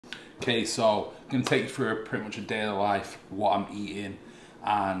Okay, so I'm going to take you through pretty much a day of life, what I'm eating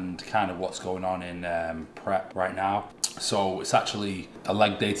and kind of what's going on in prep right now. So it's actually a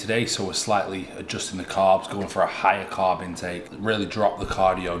leg day today, so we're slightly adjusting the carbs, going for a higher carb intake, really drop the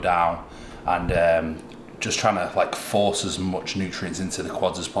cardio down and just trying to like force as much nutrients into the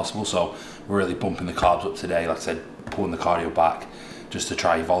quads as possible. So we're really bumping the carbs up today, like I said, pulling the cardio back just to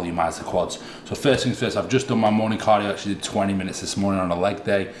try volumize the quads. So first things first, I've just done my morning cardio. I actually did 20 minutes this morning on a leg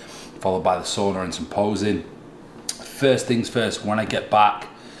day, followed by the sauna and some posing. First things first, when I get back,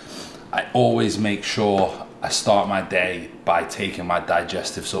 I always make sure I start my day by taking my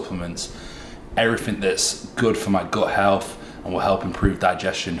digestive supplements, everything that's good for my gut health and will help improve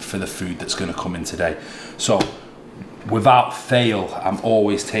digestion for the food that's going to come in today. So without fail, I'm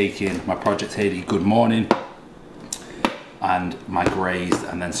always taking my Project AD Good Morning and my grazed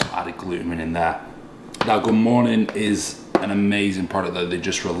and then some added glutamine in there. Now Good Morning is an amazing product that they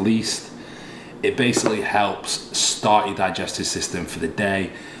just released. It basically helps start your digestive system for the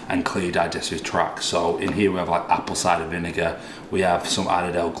day and clear your digestive tract. So in here we have like apple cider vinegar, we have some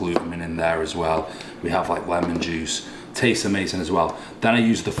added L-glutamine in there as well, we have like lemon juice. Tastes amazing as well. Then I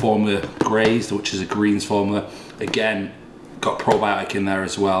use the formula Grazed, which is a greens formula. Again, got probiotic in there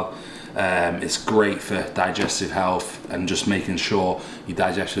as well. It's great for digestive health and just making sure your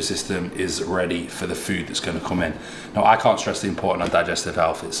digestive system is ready for the food that's going to come in. Now I can't stress the importance of digestive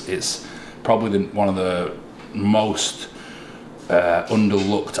health. It's probably one of the most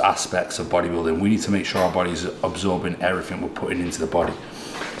underlooked aspects of bodybuilding. We need to make sure our body's absorbing everything we're putting into the body.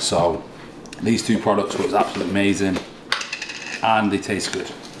 So these two products were absolutely amazing and they taste good.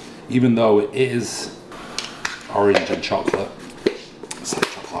 Even though it is orange and chocolate, it's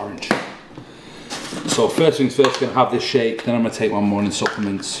like chocolate orange. So first things first, gonna have this shake, then I'm gonna take my morning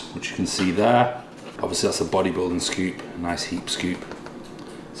supplements, which you can see there. Obviously that's a bodybuilding scoop, a nice heap scoop.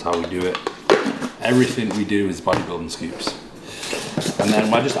 That's how we do it. Everything we do is bodybuilding scoops. And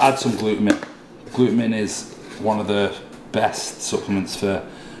then I just add some glutamine. Glutamine is one of the best supplements for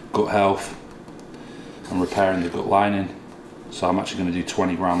gut health and repairing the gut lining. So I'm actually going to do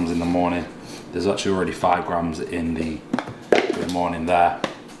 20 grams in the morning. There's actually already 5 grams in the morning there.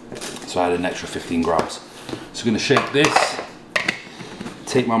 So I had an extra 15 grams. So I'm going to shake this,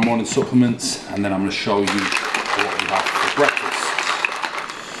 take my morning supplements, and then I'm going to show you what we have for breakfast.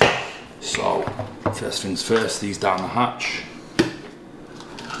 So first things first, these down the hatch.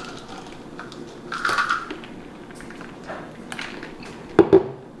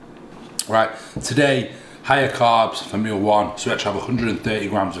 Right, today, higher carbs for meal one. So we actually have 130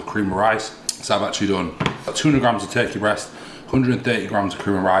 grams of cream of rice. So I've actually done 200 grams of turkey breast, 130 grams of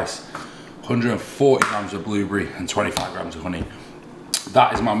cream of rice, 140 grams of blueberry, and 25 grams of honey.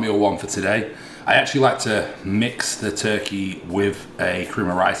 That is my meal one for today. I actually like to mix the turkey with a cream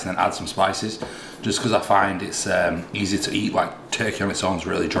of rice and then add some spices, just because I find it's easy to eat. Like turkey on its own is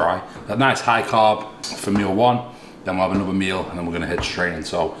really dry. A nice high carb for meal one. Then we'll have another meal and then we're gonna head to training.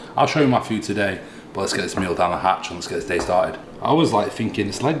 So I'll show you my food today, but let's get this meal down the hatch and let's get this day started. I was like thinking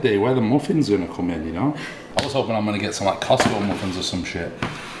it's leg day, where the muffins gonna come in, you know? I was hoping I'm gonna get some like Costco muffins or some shit.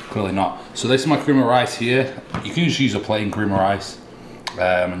 Clearly not. So this is my cream of rice here. You can just use a plain cream of rice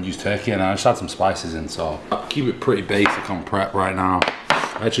and use turkey, and I just add some spices in. So I'll keep it pretty basic on prep right now.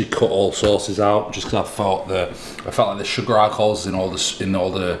 I actually cut all sauces out just because I felt like the sugar alcohols in all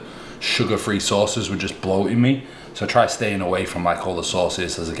the sugar-free sauces were just bloating me. So I try staying away from like all the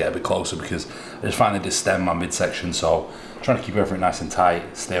sauces as I get a bit closer, because I just find they distend my midsection. So I'm trying to keep everything nice and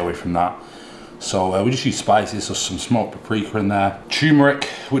tight, stay away from that. So we just use spices, so some smoked paprika in there. Turmeric,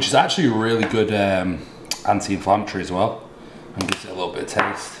 which is actually a really good anti-inflammatory as well, and gives it a little bit of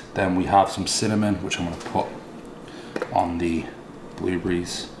taste. Then we have some cinnamon, which I'm gonna put on the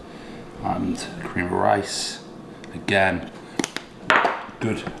blueberries, and cream of rice. Again,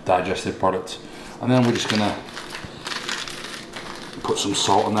 good digestive product. And then we're just gonna put some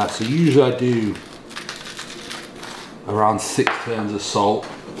salt on there. So usually I do around 6 turns of salt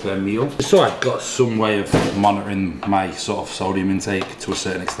per meal, just so I've got some way of monitoring my sort of sodium intake to a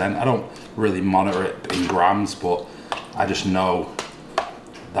certain extent. I don't really monitor it in grams, but I just know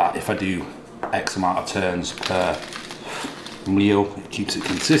that if I do X amount of turns per meal, it keeps it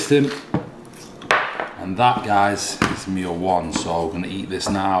consistent. And that, guys, is meal one. So I'm gonna eat this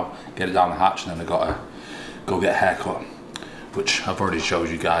now, get it down the hatch, and then I gotta go get a haircut, which I've already showed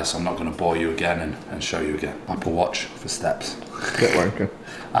you guys, so I'm not gonna bore you again and show you again. Apple Watch for steps. Get wanker.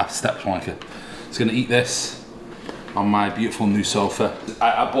 Steps wanker. Just gonna eat this on my beautiful new sofa.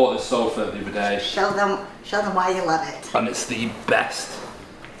 I bought this sofa the other day. Show them why you love it. And it's the best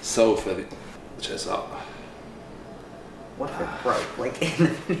sofa. Check this out. What if it broke, like in the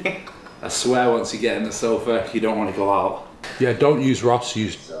video? I swear once you get in the sofa, you don't want to go out. Yeah, don't use Ross,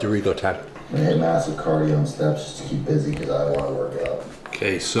 use Dorigo 10. I hit massive cardio and steps just to keep busy because I want to work out.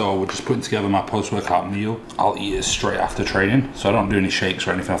 Okay, so we're just putting together my post-workout meal. I'll eat it straight after training, so I don't do any shakes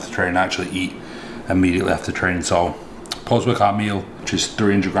or anything after training. I actually eat immediately after training. So post-workout meal, which is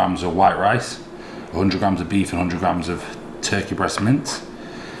 300 grams of white rice, 100 grams of beef and 100 grams of turkey breast mince.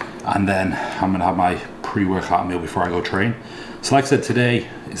 And then I'm gonna have my pre-workout meal before I go train. So like I said, today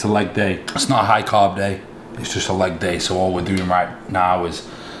it's a leg day. It's not a high carb day, it's just a leg day. So all we're doing right now is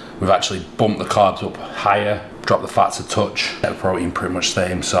we've actually bumped the carbs up higher, dropped the fats a touch, the protein pretty much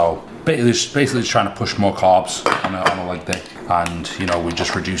same. So basically just trying to push more carbs on a leg day. And you know, we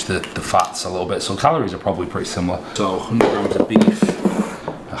just reduced the fats a little bit. So calories are probably pretty similar. So 100 grams of beef.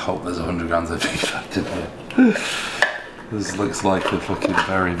 I hope there's 100 grams of beef active here. This looks like a fucking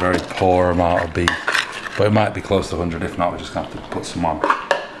very, very poor amount of beef. But it might be close to 100, if not, we're just gonna have to put some on.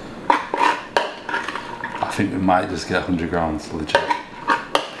 I think we might just get 100 grams, legit.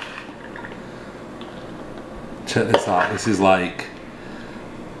 Check this out, this is like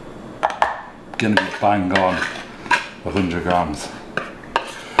gonna be bang on 100 grams.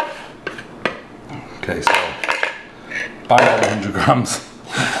 Okay, so bang on 100 grams,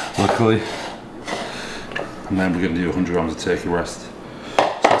 luckily. And then we're gonna do 100 grams of turkey breast. So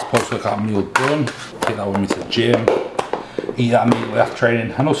that's post-workout meal done. Take that with me to the gym. Eat that immediately after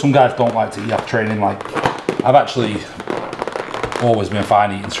training. I know some guys don't like to eat after training. Like, I've actually always been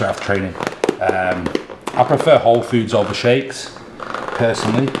fine eating straight after training. I prefer whole foods over shakes,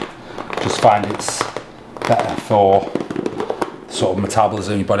 personally. Just find it's better for sort of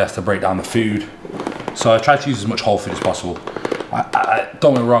metabolism. Your body has to break down the food. So I try to use as much whole food as possible.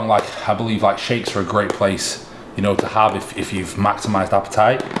 Don't get me wrong, like, I believe like shakes are a great place, you know, to have if you've maximized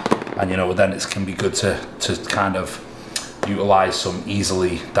appetite. And you know, then it can be good to kind of utilize some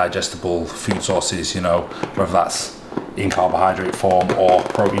easily digestible food sources, you know, whether that's in carbohydrate form or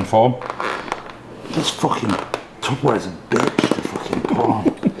protein form. This fucking Tupperware's a bitch to fucking put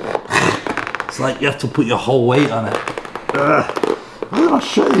on. It's like you have to put your whole weight on it. Look at that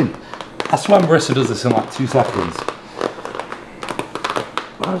shame. I swear Marissa does this in like 2 seconds.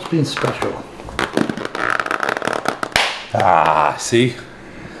 I was being special. Ah, see?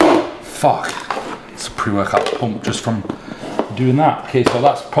 Fuck. It's a pre-workout pump just from doing that. Okay, so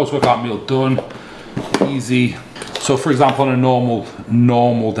that's post-workout meal done. Easy. So for example, on a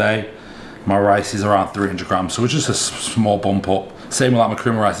normal day, my rice is around 300 grams. So it's just a small bump up. Same with like my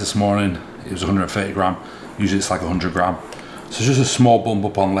cream of rice this morning. It was 130 gram. Usually it's like 100 gram. So it's just a small bump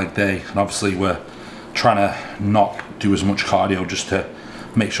up on leg day. And obviously we're trying to not do as much cardio just to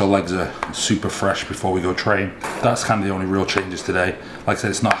make sure legs are super fresh before we go train. That's kind of the only real changes today. Like I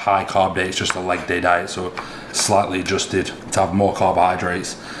said, it's not high carb day, it's just a leg day diet, so slightly adjusted to have more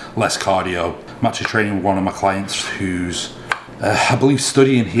carbohydrates, less cardio. I'm actually training with one of my clients who's, I believe,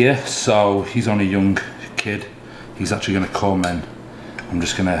 studying here, so he's only a young kid. He's actually gonna come and I'm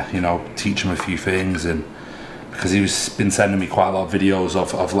just gonna, you know, teach him a few things. And because he's been sending me quite a lot of videos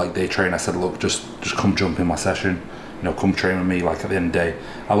of leg day training, I said, look, just come jump in my session. You know, come train with me. Like at the end of the day,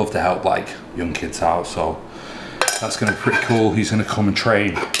 I love to help like young kids out, so that's gonna be pretty cool. He's gonna come and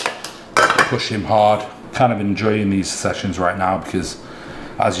train, push him hard. Kind of enjoying these sessions right now because,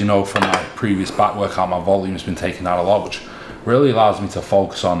 as you know from my previous back workout, my volume's been taken out a lot, which really allows me to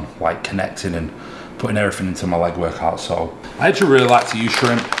focus on like connecting and putting everything into my leg workout. So I actually really like to use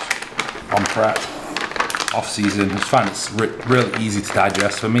shrimp on prep, off season. I just find it's really easy to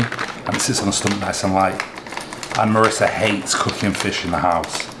digest for me, and it sits on the stomach nice and light. And Marissa hates cooking fish in the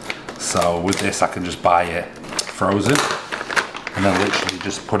house. So with this, I can just buy it frozen and then literally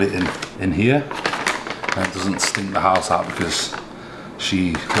just put it in here. And it doesn't stink the house out because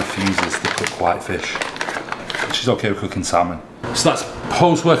she refuses to cook white fish. She's okay with cooking salmon. So that's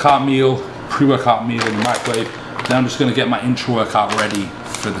post-workout meal, pre-workout meal in the microwave. Then I'm just gonna get my intra-workout ready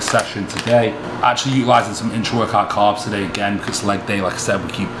for the session today. Actually utilizing some intra-workout carbs today again because it's leg day. Like I said,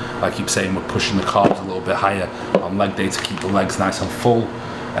 I keep saying we're pushing the carbs a little bit higher on leg day to keep the legs nice and full,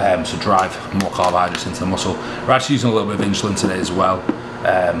 so drive more carbohydrates into the muscle. We're actually using a little bit of insulin today as well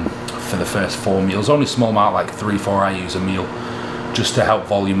for the first 4 meals. Only a small amount, like 3-4 IUs a meal, just to help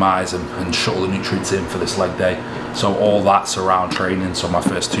volumize and shuttle the nutrients in for this leg day. So all that's around training. So my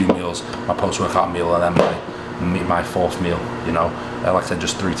first 2 meals, my post-workout meal, and then my 4th meal, you know, like I said,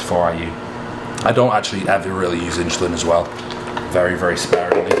 just 3-4 IU. I don't actually ever really use insulin as well, very, very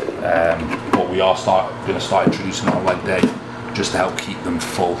sparingly, but we are going to start introducing it on leg day just to help keep them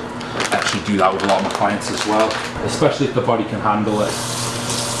full. I actually do that with a lot of my clients as well, especially if the body can handle it,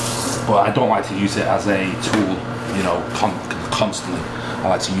 but I don't like to use it as a tool you know, constantly. I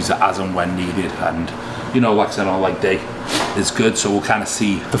like to use it as and when needed, and you know, like I said, on a leg day is good. So we'll kind of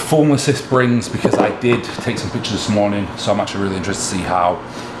see the fullness this brings, because I did take some pictures this morning, so I'm actually really interested to see how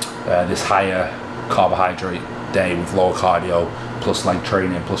this higher carbohydrate day with lower cardio plus leg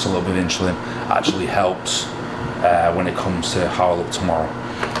training plus a little bit of insulin actually helps when it comes to how I look tomorrow.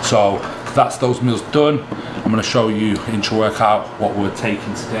 So that's those meals done. I'm going to show you intra-workout what we're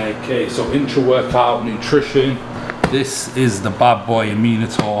taking today. Okay, so intra-workout nutrition. This is the bad boy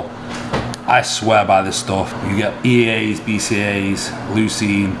Aminotor. I swear by this stuff. You get EAs, BCAs,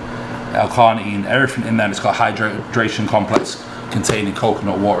 leucine, L-carnitine, everything in there. It's got hydration complex containing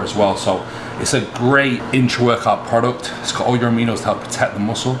coconut water as well. So it's a great intra-workout product. It's got all your aminos to help protect the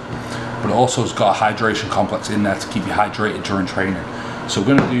muscle, but it also has got a hydration complex in there to keep you hydrated during training. So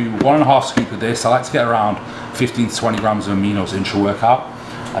we're gonna do 1.5 scoop of this. I like to get around 15 to 20 grams of aminos intra-workout.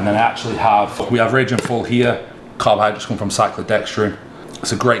 And then I actually we have Radiant Full here. Carbohydrates come from cyclodextrin.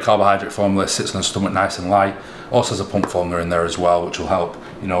 It's a great carbohydrate formula. It sits on the stomach nice and light. Also has a pump formula in there as well, which will help,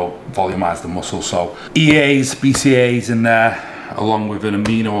 you know, volumize the muscle. So EAs, BCAs in there, along with an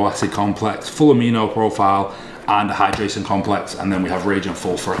amino acid complex, full amino profile, and a hydration complex. And then we have Radiant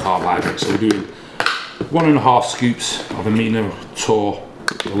Full for a carbohydrate. So we're doing 1.5 scoops of Aminotor,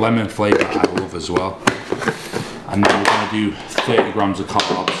 the lemon flavor I love as well. And then we're gonna do 30 grams of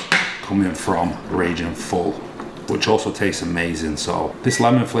carbs coming from Radiant Full, which also tastes amazing. So this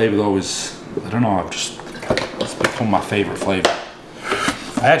lemon flavor though is, I don't know, it's become my favorite flavor.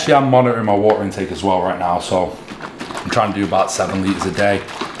 I actually am monitoring my water intake as well right now, so I'm trying to do about 7 liters a day.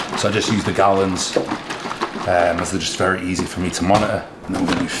 So I just use the gallons as they're just very easy for me to monitor. And then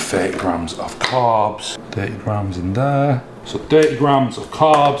we're gonna do 30 grams of carbs, 30 grams in there. So 30 grams of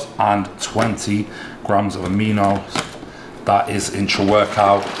carbs and 20 grams of aminos. That is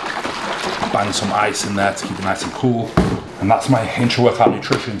intra-workout. Bang some ice in there to keep it nice and cool. And that's my intra-workout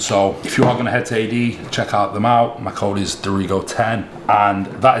nutrition. So if you are gonna head to AD, check out them out. My code is Dorigo10. And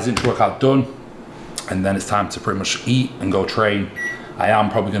that is intra-workout done. And then it's time to pretty much eat and go train. I am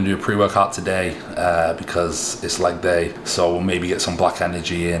probably gonna do a pre-workout today because it's leg day. So we'll maybe get some black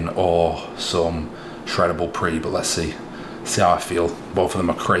energy in or some shreddable pre, but let's see how I feel. Both of them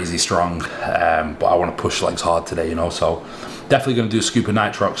are crazy strong, but I wanna push legs hard today, you know, so definitely gonna do a scoop of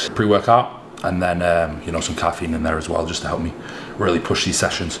Nitrox pre-workout, and then you know, some caffeine in there as well, just to help me really push these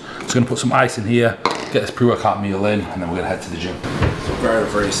sessions. So gonna put some ice in here, get this pre-workout meal in, and then we're gonna head to the gym. So very,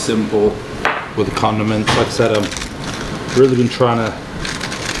 very simple with the condiments. Like I said, I've really been trying to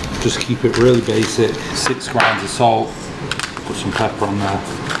just keep it really basic. 6 grams of salt, put some pepper on there.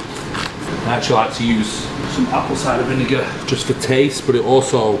 I actually like to use some apple cider vinegar just for taste, but it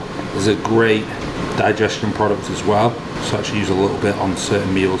also is a great digestion product as well. So I actually use a little bit on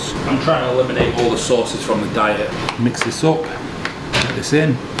certain meals. I'm trying to eliminate all the sauces from the diet. Mix this up, get this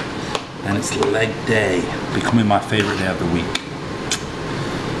in, and it's leg day, becoming my favorite day of the week.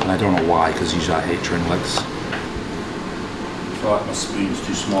 And I don't know why, because usually I hate training legs. I feel like my spoon's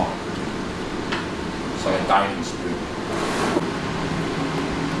too small. It's like a dining spoon.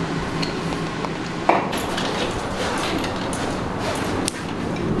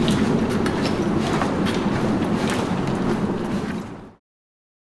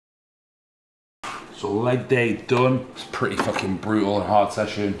 So leg day done. It's pretty fucking brutal and hard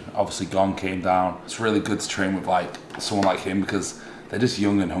session. Obviously Gon came down. It's really good to train with like someone like him because they're just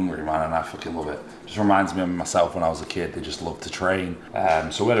young and hungry, man, and I fucking love it. Just reminds me of myself when I was a kid. They just love to train.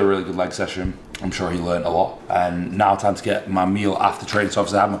 So we had a really good leg session. I'm sure he learned a lot. And now time to get my meal after training. So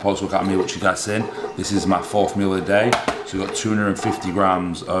obviously I had my post-workout meal, which you guys seen. This is my 4th meal of the day. So we've got 250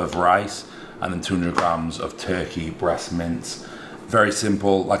 grams of rice and then 200 grams of turkey breast mince. Very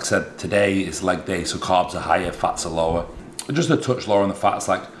simple. Like I said, today is leg day, so carbs are higher, fats are lower. Just a touch lower on the fats.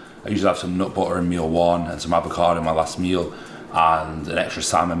 Like I usually have some nut butter in meal 1 and some avocado in my last meal and an extra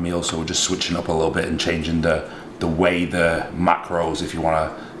salmon meal. So we're just switching up a little bit and changing the way the macros, if you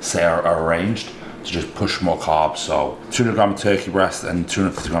want to say, are arranged to just push more carbs. So 200 grams of turkey breast and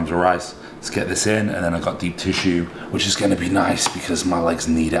 250 grams of rice. Let's get this in, and then I've got deep tissue, which is going to be nice because my legs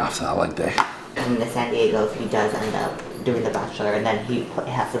need it after that leg day. In the San Diego, if he does end up doing the Bachelor, and then he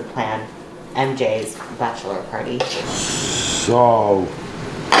has to plan MJ's Bachelor party. So,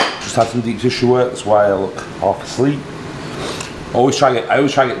 just had some deep tissue work, that's why I look half asleep. I always try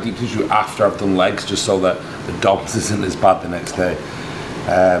to get deep tissue after I've done legs, just so that the DOMS isn't as bad the next day.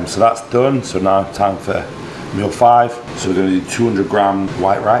 So that's done, so now time for meal 5. So we're going to do 200 gram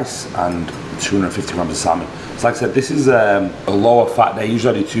white rice and 250 grams of salmon. So like I said, this is a lower fat day.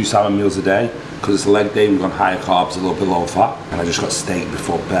 Usually I do 2 salmon meals a day. Because it's a leg day, we've gone higher carbs, a little bit lower fat. And I just got steak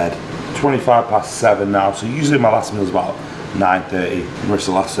before bed. 25 past 7 now, so usually my last meal is about 9:30.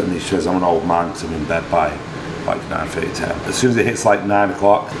 Marissa laughs at me, she says I'm an old man because I'm in bed by like 9:30, 10. As soon as it hits like 9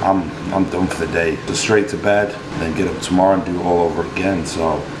 o'clock, I'm done for the day. Just straight to bed, then get up tomorrow and do it all over again.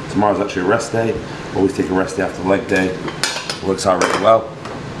 So tomorrow's actually a rest day. Always take a rest day after leg day. Works out really well.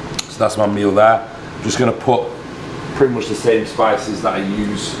 So that's my meal there. I'm just gonna put pretty much the same spices that I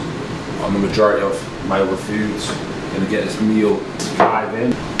use on the majority of my other foods. Gonna get this meal 5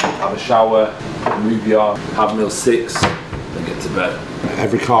 in, have a shower, movie on, have meal 6, then get to bed.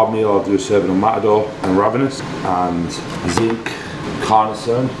 Every carb meal I'll do a serving of Matador and Ravenous and zinc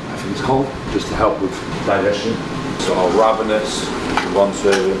carnosine, I think it's called, just to help with digestion. So I'll Ravenous, 1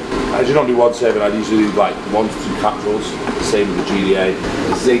 serving. I usually don't do 1 serving, I usually do like 1 to 2 capsules, same with the GDA.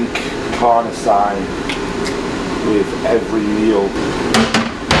 The zinc carnosine with every meal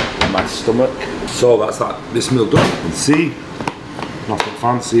in my stomach. So that's that, this meal done. You can see, nothing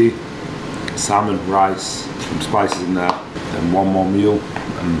fancy, salmon, rice, some spices in there, then 1 more meal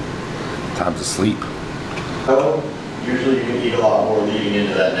and time to sleep. So, usually you can eat a lot more leading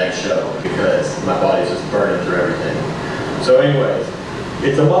into that next show because my body's just burning through everything. So anyways,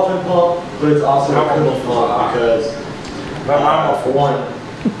 it's a muffin pump, but it's also a cookie pump because for one,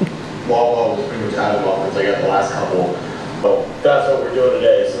 Wawa was pretty much out of muffins. I got the last couple, but that's what we're doing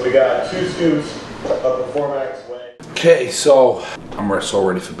today. So we got 2 scoops of Performax Whey. Okay, so I'm so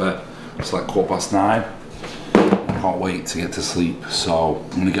ready for bed. It's like 9:15. I can't wait to get to sleep. So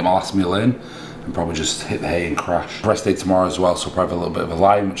I'm gonna get my last meal in and probably just hit the hay and crash. Rest day tomorrow as well, so probably a little bit of a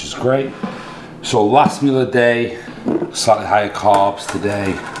lie, which is great. So last meal of the day, slightly higher carbs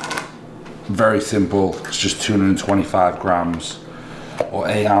today. Very simple, it's just 225 grams or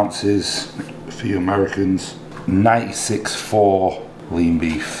 8 ounces for you Americans. 96.4 lean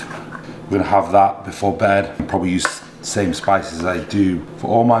beef. We're gonna have that before bed and probably use the same spices as I do for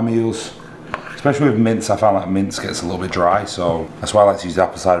all my meals. Especially with mince, I found that mince gets a little bit dry, so that's why I like to use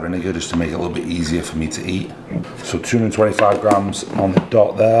apple cider vinegar, just to make it a little bit easier for me to eat. So 225 grams on the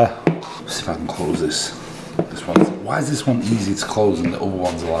dot there. Let's see if I can close this. This one, why is this one easy to close and the other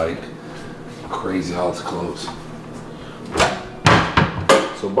ones are like crazy hard to close?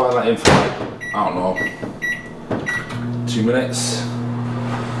 So boil that in for like, I don't know, 2 minutes.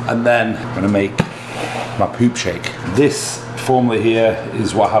 And then I'm gonna make my poop shake. This formula here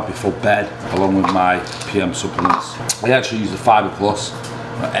is what I have before bed, along with my PM supplements. I actually use the Fiber Plus.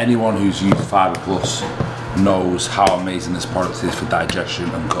 Anyone who's used Fiber Plus knows how amazing this product is for digestion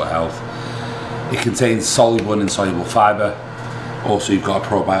and gut health. It contains soluble and insoluble fiber. Also, you've got a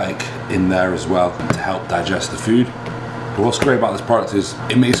probiotic in there as well to help digest the food. But what's great about this product is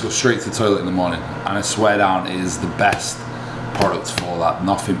it makes you go straight to the toilet in the morning, and I swear down it is the best product for that.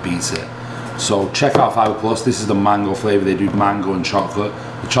 Nothing beats it. So check out Fiber Plus. This is the mango flavor. They do mango and chocolate.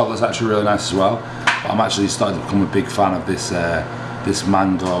 The chocolate's actually really nice as well. But I'm actually starting to become a big fan of this this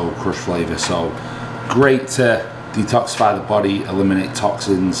mango crush flavor. So great to detoxify the body, eliminate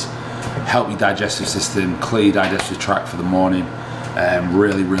toxins, help your digestive system, clear your digestive tract for the morning.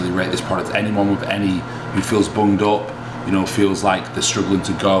 Really rate this product. Anyone with any who feels bunged up, you know, feels like they're struggling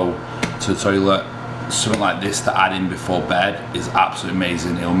to go to the toilet, something like this to add in before bed is absolutely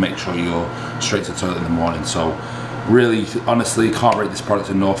amazing. It'll make sure you're straight to the toilet in the morning. So really, honestly, can't rate this product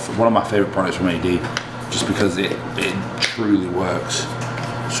enough. One of my favorite products from AD, just because it truly works.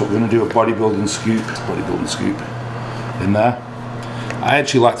 So we're gonna do a bodybuilding scoop in there. I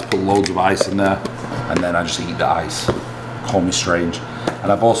actually like to put loads of ice in there, and then I just eat the ice. Call me strange.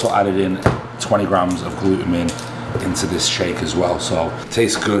 And I've also added in 20 grams of glutamine into this shake as well, so it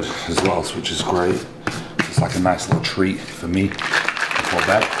tastes good as well, which is great. It's like a nice little treat for me before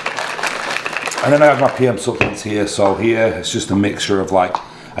bed. And then I have my PM supplements here. So here it's just a mixture of, like,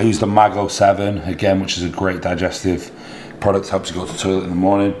 I use the Mago 7 again, which is a great digestive product, helps you go to the toilet in the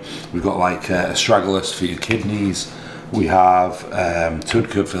morning. We've got like astragalus for your kidneys. We have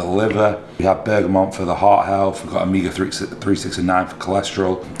Tudcut for the liver. We have bergamot for the heart health. We've got omega-3, 6 and 9 for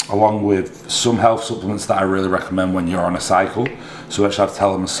cholesterol, along with some health supplements that I really recommend when you're on a cycle. So we actually have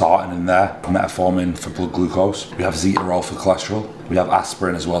telmisartan in there, metformin for blood glucose. We have zetorol for cholesterol. We have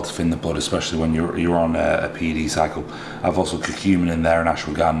aspirin as well to thin the blood, especially when you're on a PED cycle. I've also curcumin in there and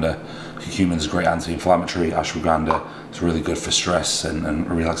ashwagandha. Curcumin is a great anti-inflammatory. Ashwagandha is really good for stress and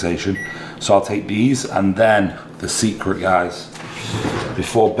relaxation. So I'll take these, and then the secret, guys,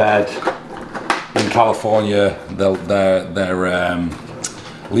 before bed in California, they're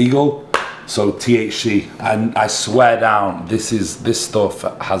legal. So THC, and I swear down, this stuff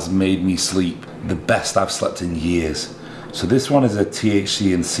has made me sleep the best I've slept in years. So this one is a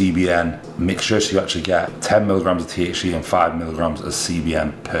THC and CBN mixture, so you actually get 10 milligrams of THC and 5 milligrams of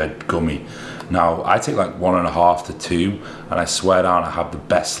CBN per gummy. Now, I take like 1.5 to 2, and I swear down, I have the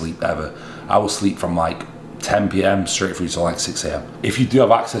best sleep ever. I will sleep from like 10 p.m. straight through to like 6 a.m. If you do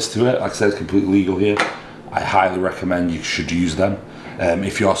have access to it, like I said, it's completely legal here. I highly recommend you should use them.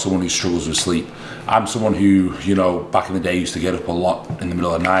 If you're someone who struggles with sleep. I'm someone who, you know, back in the day used to get up a lot in the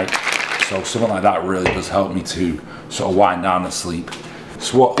middle of the night. So something like that really does help me to sort of wind down and sleep.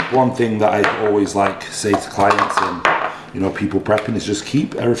 So one thing that I always like say to clients and, you know, people prepping is just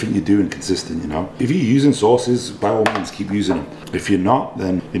keep everything you're doing consistent, you know. If you're using sources, by all means keep using them. If you're not,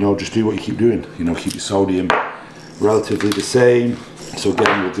 then, you know, just do what you keep doing. You know, keep your sodium relatively the same. So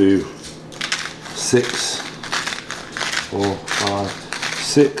again, we'll do 6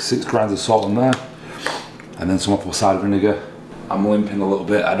 grams of salt in there, and then some apple cider vinegar. I'm limping a little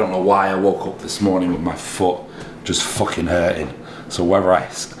bit. I don't know why I woke up this morning with my foot just fucking hurting. So whether I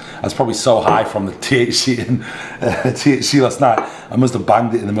was probably so high from the THC and THC last night, I must have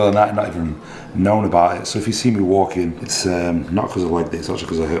banged it in the middle of the night and not even known about it. So if you see me walking, it's not because of leg day, it's actually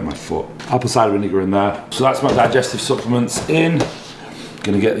because I hurt my foot. Apple cider vinegar in there. So that's my digestive supplements in.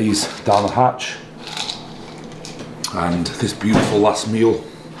 Gonna get these down the hatch. And this beautiful last meal.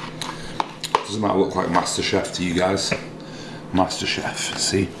 Doesn't matter look like MasterChef to you guys. MasterChef,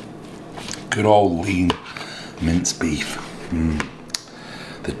 see? Good old lean minced beef.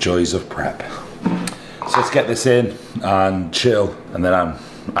 The joys of prep. So let's get this in and chill, and then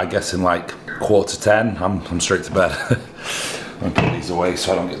I guess in like 9:45, I'm straight to bed. I'm gonna put these away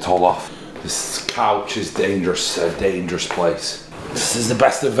so I don't get told off. This couch is dangerous, a dangerous place. This is the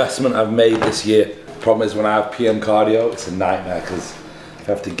best investment I've made this year. Problem is when I have PM cardio, it's a nightmare because if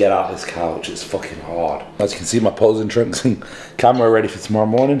I have to get out of this couch, it's fucking hard. As you can see, my posing trunks and camera ready for tomorrow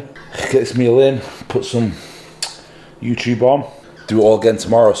morning. Get this meal in, put some YouTube on, do it all again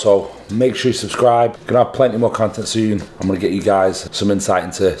tomorrow. So make sure you subscribe. Gonna have plenty more content soon. I'm gonna get you guys some insight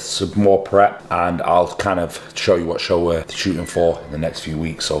into some more prep, and I'll kind of show you what show we're shooting for in the next few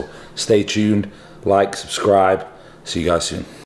weeks. So stay tuned, like, subscribe. See you guys soon.